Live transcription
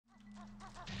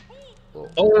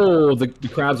Oh, the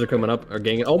crabs are coming up, are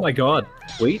ganging. Oh my god.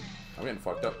 Wait. I'm getting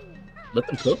fucked up. Let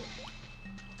them cook.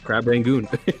 Crab Rangoon.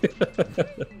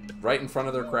 Right in front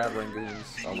of their crab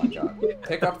rangoons. Oh my god.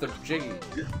 Pick up the jiggy.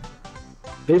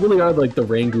 They really are like the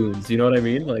Rangoons, you know what I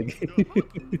mean? Like.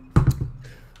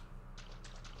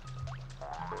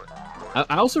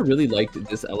 I also really liked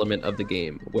this element of the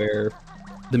game where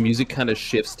the music kind of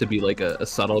shifts to be like a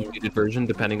subtle muted version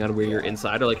depending on where you're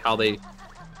inside, or like how they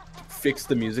fix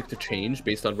the music to change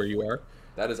based on where you are.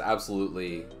 That is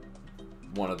absolutely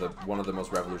one of the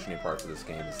most revolutionary parts of this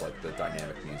game is like the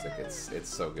dynamic music. It's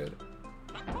so good.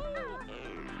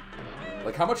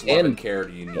 Like how much love and care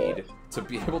do you need to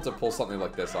be able to pull something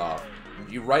like this off?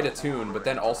 You write a tune, but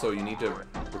then also you need to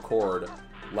record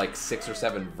like 6 or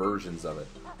 7 versions of it.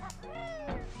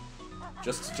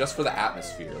 Just for the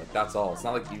atmosphere, like that's all. It's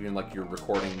not like even like you're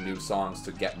recording new songs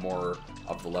to get more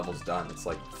of the levels done. It's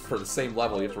like for the same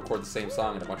level, you have to record the same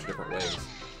song in a bunch of different ways.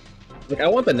 Like I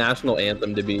want the national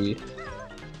anthem to be.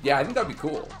 Yeah, I think that'd be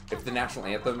cool if the national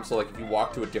anthem. So like if you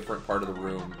walk to a different part of the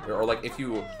room, or like if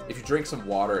you drink some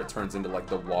water, it turns into like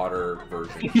the water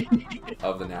version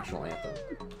of the national anthem.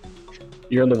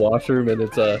 You're in the washroom and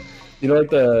it's you know,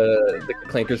 like the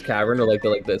Clanker's Cavern, or like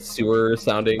the sewer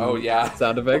sounding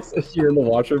sound effects. You're in the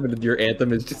washroom and your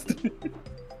anthem is just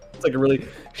it's like a really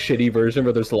shitty version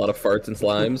where there's a lot of farts and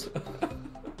slimes.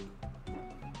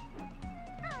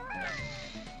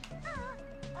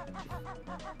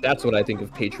 That's what I think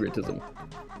of patriotism.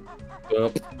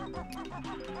 Well,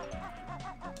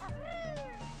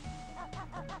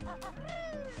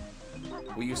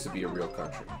 we used to be a real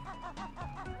country.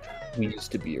 We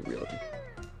used to be a real country.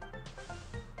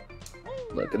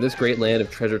 Look, in this great land of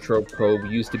treasure trove probe, we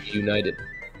used to be united.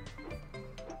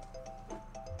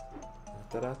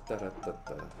 Are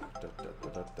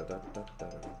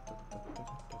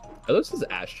those his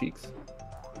ass cheeks?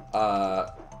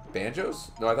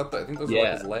 Banjos? No, I think those are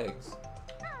like his legs.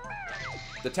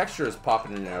 The texture is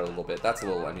popping in and out a little bit. That's a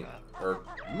little, or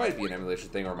it might be an emulation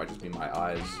thing, or it might just be my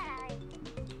eyes.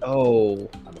 Oh.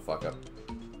 I'm a fuck up.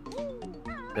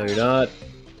 No, you're not.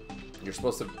 You're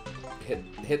supposed to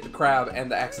hit the crab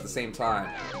and the X at the same time.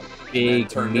 Big, and then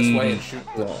turn this way and shoot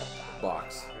the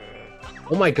box.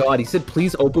 Oh my god, he said,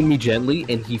 please open me gently,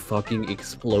 and he fucking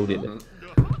exploded. Mm-hmm.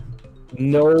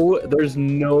 No, there's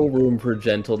no room for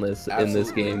gentleness in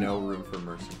this game. No room for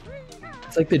mercy.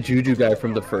 It's like the Juju guy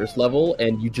from the first level,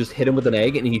 and you just hit him with an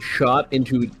egg, and he shot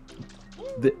into...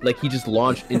 like, he just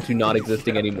launched into not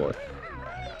existing anymore.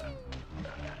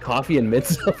 Coffee and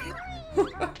mints.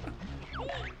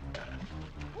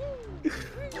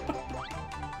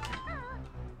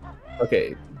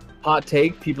 Okay, hot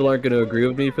take, people aren't going to agree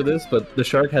with me for this, but the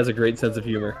shark has a great sense of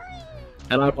humor.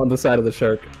 And I'm on the side of the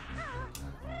shark.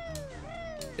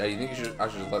 Yeah, you think I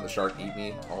should just let the shark eat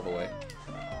me all the way?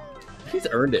 He's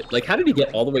earned it. Like, how did he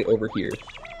get all the way over here?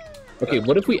 Okay,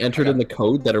 what if we entered in the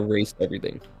code that erased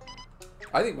everything?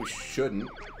 I think we shouldn't.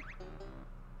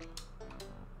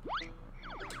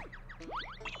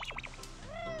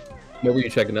 What were you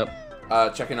checking up?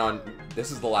 Checking on...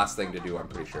 This is the last thing to do, I'm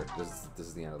pretty sure. This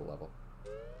is the end of the level.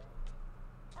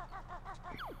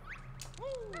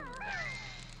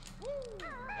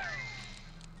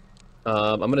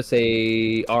 I'm gonna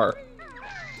say R.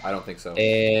 I don't think so.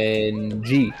 And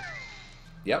G.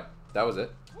 Yep, that was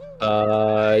it.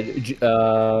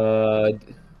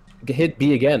 Hit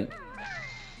B again.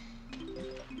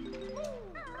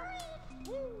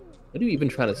 What are you even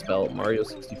trying to spell? Mario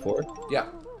 64? Yeah.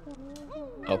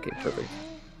 Okay, perfect.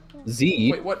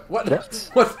 Z. Wait, what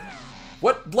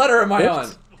letter am I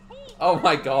on? Oh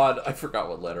my god, I forgot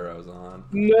what letter I was on.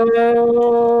 No.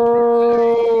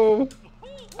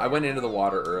 I went into the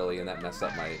water early and that messed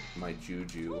up my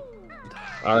juju.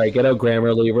 Alright, get out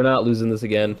Grammarly. We're not losing this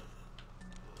again.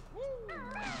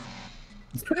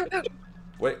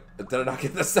 Wait, did I not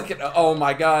get the second? Oh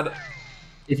my god.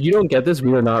 If you don't get this,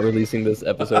 we are not releasing this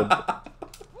episode.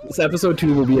 This episode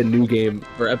 2 will be a new game.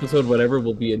 Or episode whatever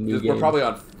will be a new game. We're probably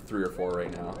on 3 or 4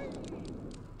 right now.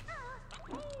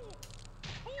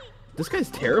 This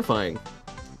guy's terrifying.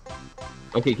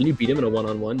 Okay, can you beat him in a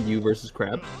one-on-one? You versus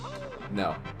Crab?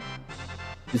 No.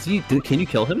 Is he? Can you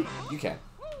kill him? You can.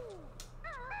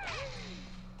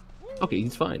 Okay,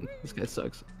 he's fine. This guy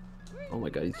sucks. Oh my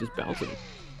god, he's just bouncing.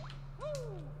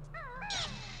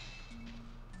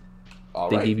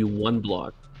 They gave you one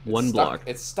block. One block.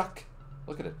 It's stuck.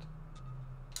 Look at it.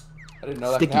 I didn't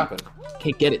know that could happen.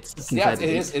 Can't get it. Yeah, it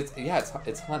is.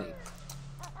 It's honey.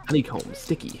 Honeycomb,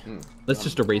 sticky. Let's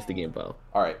just erase the game file.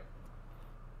 All right.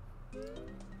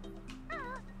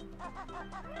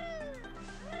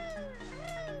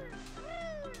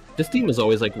 This theme is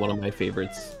always like one of my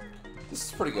favorites This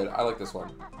is pretty good. I like this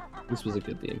one. This was a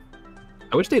good theme.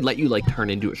 I wish they'd let you like turn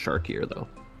into a shark here though.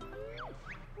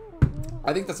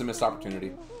 I think that's a missed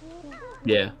opportunity.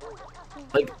 Yeah.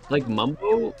 Like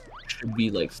Mumbo should be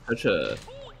like such a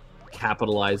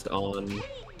capitalized on.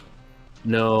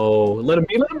 No, let him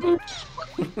be.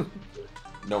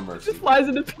 No mercy. Just flies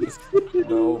into pieces.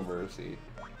 No mercy.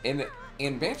 In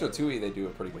Banjo-Tooie, they do a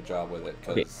pretty good job with it.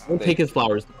 Okay, don't take his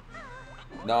flowers.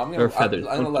 No, I'm gonna let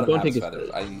him have his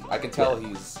feathers. I can tell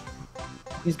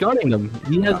he's guarding them.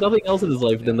 He has nothing else in his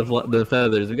life than the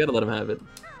feathers. We gotta let him have it.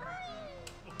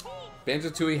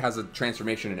 Banjo-Tooie has a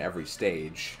transformation in every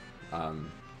stage.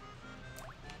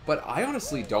 But I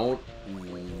honestly don't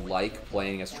like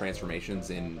playing as transformations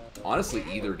in, honestly,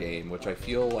 either game, which I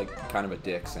feel like kind of a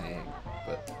dick saying,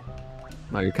 but...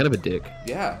 Wow, you're kind of a dick.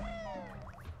 Yeah.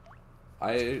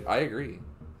 I agree.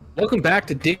 Welcome back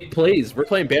to Dick Plays. We're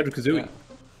playing Banjo-Kazooie.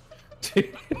 Yeah.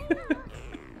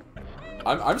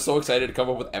 I'm so excited to come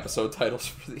up with episode titles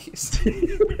for these.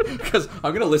 Because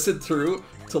I'm going to listen through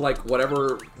to, like,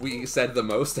 whatever we said the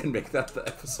most and make that the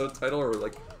episode title, or,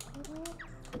 like...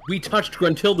 We touched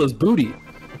Gruntilda's booty.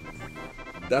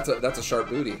 That's a sharp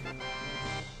booty.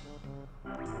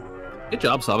 Good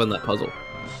job solving that puzzle.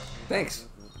 Thanks.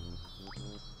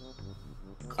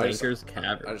 Clanker's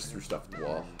Cavern. I just threw stuff at the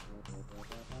wall.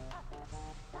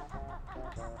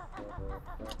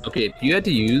 Okay, if you had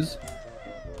to use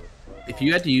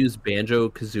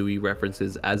Banjo-Kazooie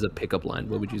references as a pickup line,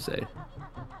 what would you say?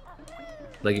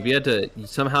 Like, if you had to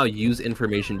somehow use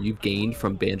information you've gained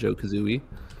from Banjo-Kazooie.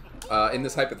 In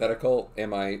this hypothetical,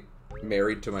 am I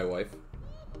married to my wife?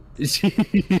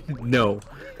 No.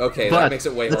 Okay, that makes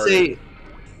it way harder.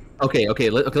 Okay,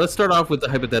 let's start off with the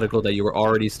hypothetical that you were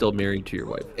already still married to your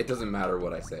wife. It doesn't matter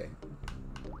what I say.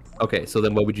 Okay, so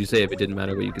then what would you say if it didn't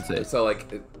matter what you could say? So,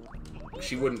 like,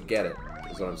 she wouldn't get it,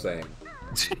 is what I'm saying.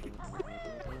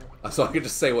 So I could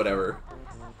just say whatever.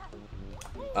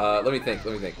 Let me think.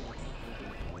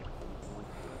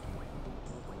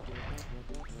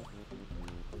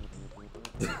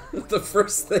 The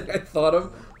first thing I thought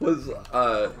of was,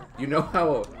 you know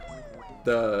how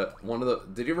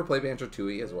did you ever play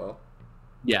Banjo-Tooie as well?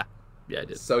 Yeah, I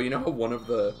did. So you know how one of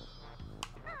the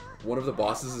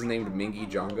bosses is named Mingy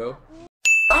Django?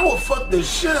 I will fuck the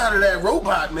shit out of that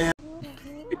robot, man.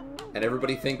 And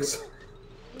everybody thinks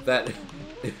that,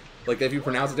 like, if you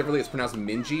pronounce it differently, it's pronounced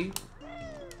Mingy.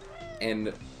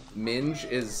 And Minge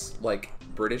is, like,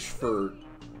 British for,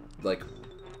 like...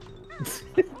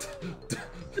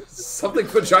 something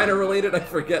vagina related, I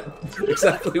forget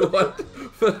exactly what,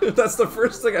 but that's the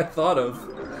first thing I thought of.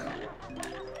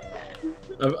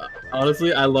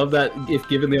 Honestly, I love that if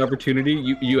given the opportunity,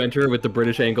 you enter with the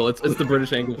British angle. It's the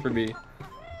British angle for me.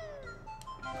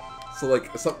 So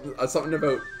like something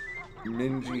about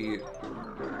Mingy,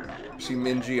 she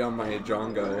Mingy on my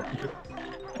Django.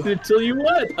 Until you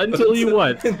what? Until you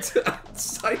what?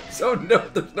 I don't know,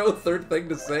 there's no third thing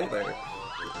to say there.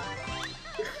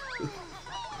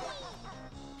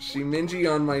 She Mingy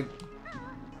on my...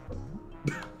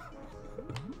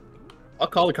 I'll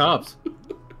call the cops.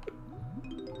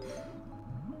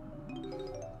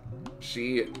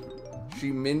 She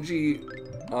Mingy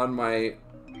on my...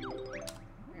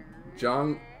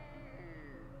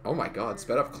 Oh my god,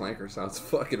 sped up Clanker sounds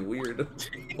fucking weird.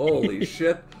 Holy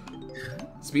shit.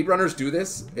 Speedrunners do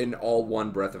this in all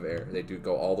one breath of air. They do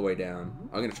go all the way down.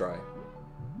 I'm gonna try.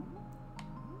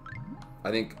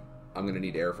 I think I'm gonna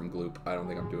need air from Gloop. I don't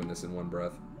think I'm doing this in one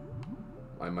breath.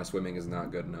 My swimming is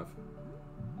not good enough.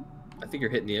 I think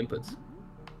you're hitting the inputs.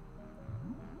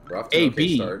 We're off to an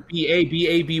okay start. B A B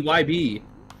A B Y B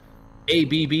A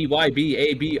B B Y B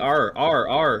A B R R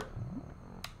R.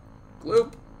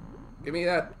 Gloop, give me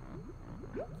that,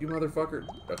 you motherfucker.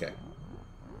 Okay.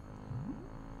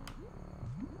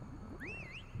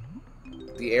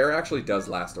 The air actually does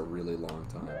last a really long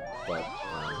time, but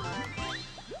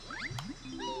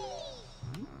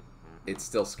it's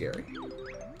still scary.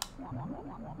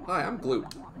 Hi, I'm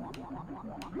Gloop.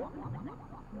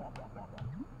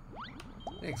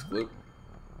 Thanks, Gloop.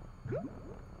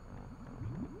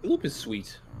 Gloop is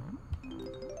sweet.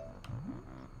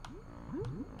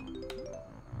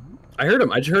 I heard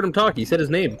him. I just heard him talk. He said his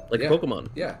name, like a Pokemon.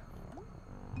 Yeah.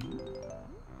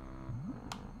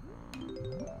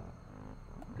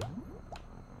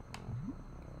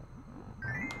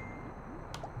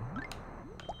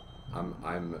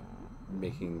 I'm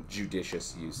making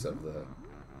judicious use of the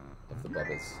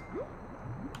bubbles.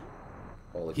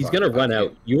 Holy He's fuck, gonna run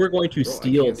out. You are going to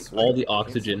steal all the I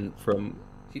oxygen from...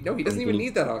 No, he doesn't even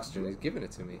need that oxygen. He's giving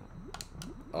it to me.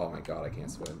 Oh my god, I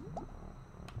can't swim.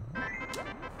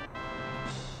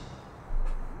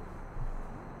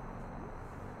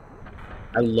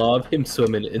 I love him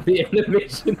swimming in the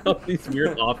animation of these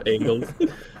weird off angles.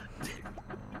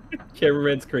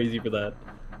 Cameraman's crazy for that.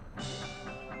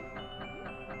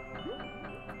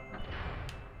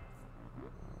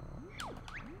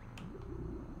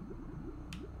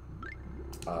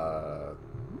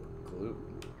 Glue.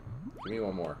 Give me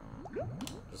one more.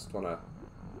 Just wanna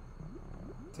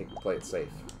play it safe.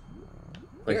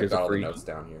 I think I got all the notes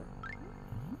down here.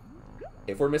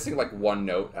 If we're missing like one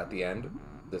note at the end,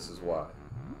 this is why.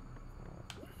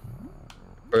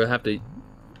 We'll have to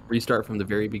restart from the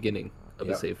very beginning of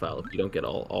the save file if you don't get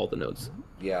all the notes.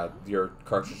 Yeah, your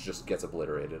cartridge just gets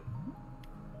obliterated.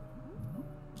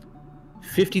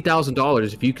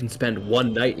 $50,000 if you can spend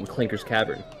one night in Clanker's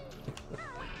Cavern.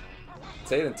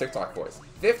 Say it in TikTok voice.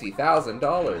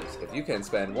 $50,000 if you can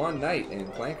spend one night in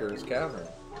Clanker's Cavern.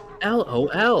 LOL.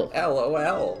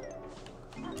 LOL.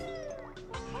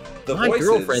 My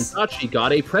girlfriend thought she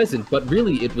got a present, but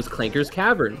really it was Clanker's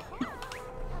Cavern.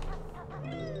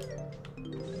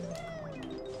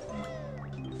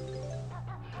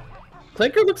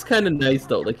 Clanker looks kind of nice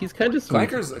though. Like he's kind of sweet.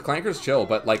 Clanker's chill,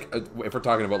 but like if we're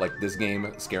talking about like this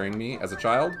game scaring me as a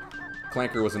child,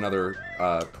 Clanker was another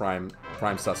prime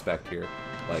suspect here.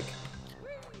 Like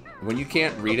when you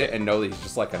can't read it and know that he's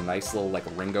just like a nice little like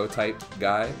Ringo type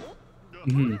guy.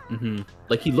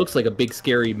 Like he looks like a big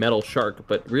scary metal shark,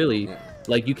 but really,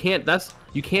 like you can't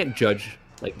judge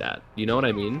like that. You know what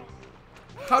I mean?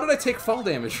 How did I take fall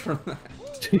damage from that?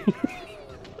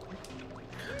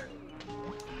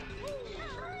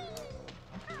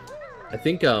 I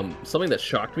think something that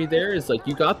shocked me there is like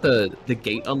you got the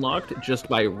gate unlocked just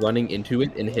by running into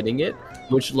it and hitting it,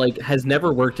 which like has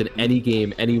never worked in any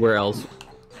game anywhere else.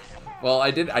 Well, I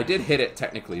did hit it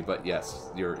technically, but yes,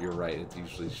 you're right. It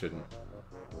usually shouldn't.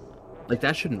 Like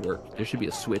that shouldn't work. There should be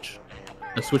a switch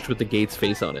with the gate's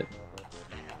face on it.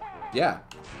 Yeah.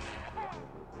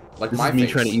 Like this is me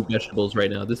trying to eat vegetables right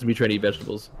now. This is me trying to eat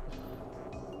vegetables.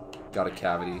 Got a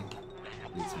cavity.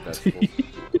 Need some vegetables.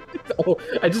 Oh,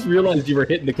 I just realized you were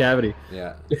hitting the cavity.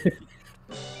 Yeah.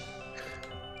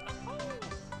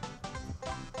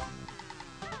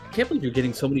 I can't believe you're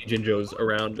getting so many Jinjos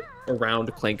around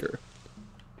Clanker.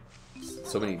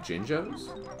 So many Jinjos?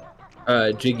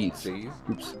 Jiggies. Jiggies?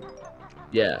 Oops.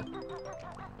 Yeah.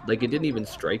 Like it didn't even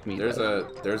strike me. There's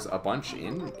a bunch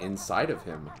inside of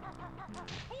him.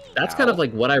 That's kind of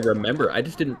like what I remember. I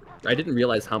didn't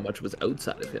realize how much was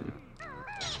outside of him.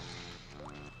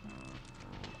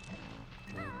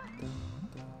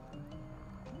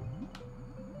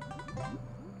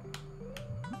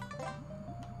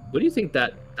 What do you think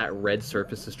that red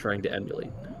surface is trying to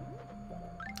emulate?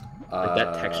 Like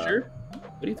that texture?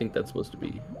 What do you think that's supposed to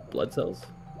be? Blood cells?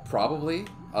 Probably.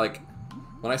 Like,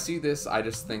 when I see this, I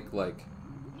just think like,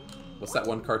 what's that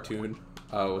one cartoon?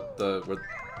 With the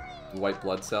white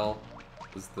blood cell?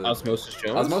 Was the Osmosis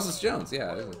Jones? Osmosis Jones,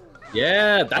 yeah.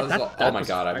 Yeah, oh my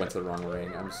god, I went to the wrong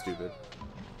ring. I'm stupid.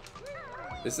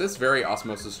 This is very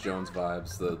Osmosis Jones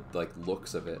vibes, the like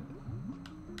looks of it.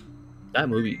 That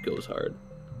movie goes hard.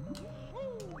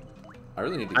 I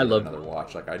really need to give it another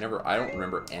watch. Like I don't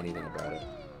remember anything about it.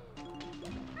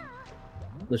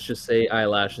 Let's just say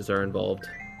eyelashes are involved.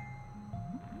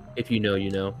 If you know,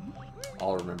 you know.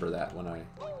 I'll remember that when I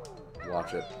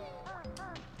watch it.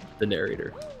 The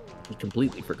narrator. He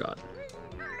completely forgot.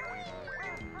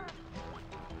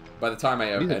 By the time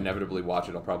I inevitably watch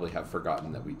it, I'll probably have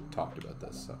forgotten that we talked about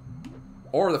this. So.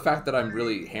 Or the fact that I'm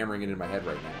really hammering it in my head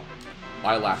right now.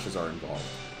 Eyelashes are involved.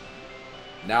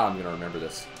 Now I'm going to remember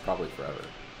this probably forever.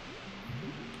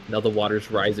 Now the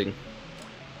water's rising.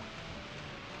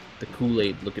 The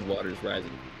Kool-Aid looking water's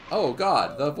rising. Oh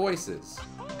god, the voices.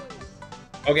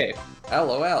 Okay.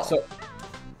 LOL. So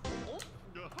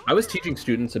I was teaching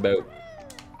students about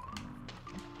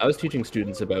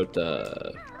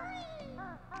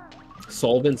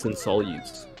solvents and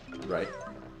solutes. Right.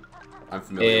 I'm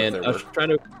familiar with their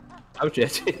work. I was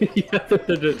just yeah,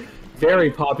 they're a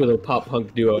very popular pop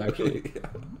punk duo actually. Yeah.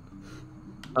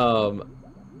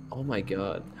 Oh my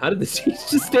god. How did this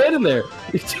he's just standing there?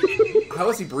 How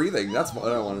is he breathing? That's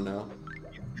what I want to know.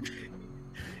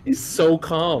 He's so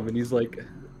calm and he's like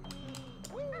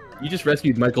you just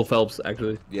rescued Michael Phelps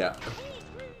actually. Yeah.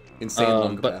 Insane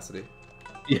lung capacity.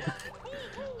 Yeah.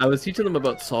 I was teaching them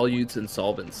about solutes and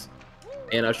solvents.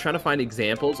 And I was trying to find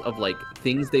examples of like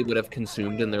things they would have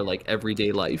consumed in their like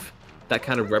everyday life that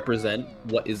kind of represent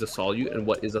what is a solute and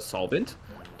what is a solvent.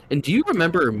 And do you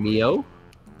remember Mio?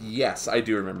 Yes, I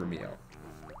do remember Mio.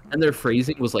 And their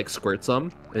phrasing was like squirt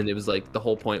some, and it was like the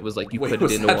whole point was like you put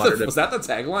it in the water. Was that the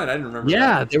tagline? I didn't remember.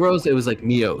 Yeah, it was like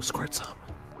Mio squirt some.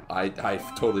 I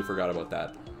totally forgot about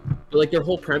that. But like their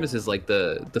whole premise is like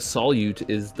the solute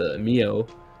is the Mio,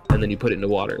 and then you put it into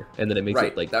water, and then it makes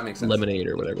it like that makes sense. lemonade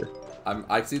or whatever.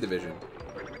 I see the vision.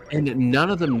 And none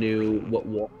of them knew what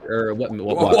water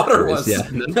was. Yeah,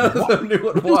 none of them knew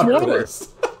what water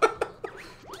was.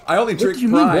 I only drink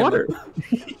Prime. Water?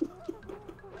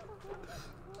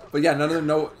 But yeah, none of them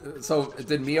know. So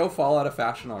did Mio fall out of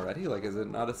fashion already? Like, is it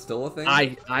not still a thing?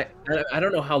 I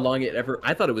don't know how long it ever.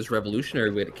 I thought it was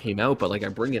revolutionary when it came out, but like I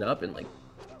bring it up and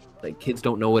like kids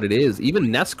don't know what it is. Even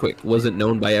Nesquik wasn't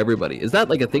known by everybody. Is that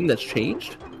like a thing that's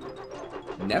changed?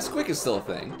 Nesquik is still a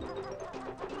thing.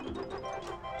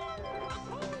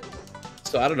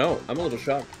 So I don't know. I'm a little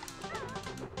shocked.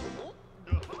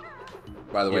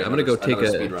 By the way, I'm gonna go take a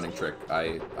speedrunning trick.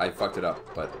 I fucked it up,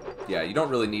 but yeah, you don't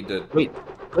really need to. Wait,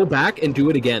 go back and do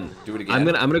it again. Do it again.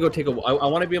 I'm gonna go take a. I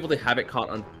want to be able to have it caught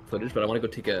on footage, but I want to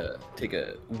go take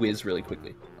a whiz really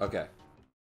quickly. Okay.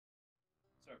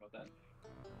 Sorry about that.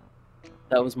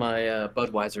 That was my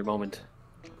Budweiser moment.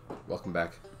 Welcome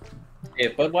back.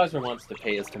 If Budweiser wants to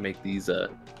pay us to make these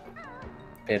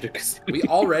Banjo-Kazooie, we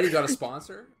already got a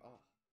sponsor.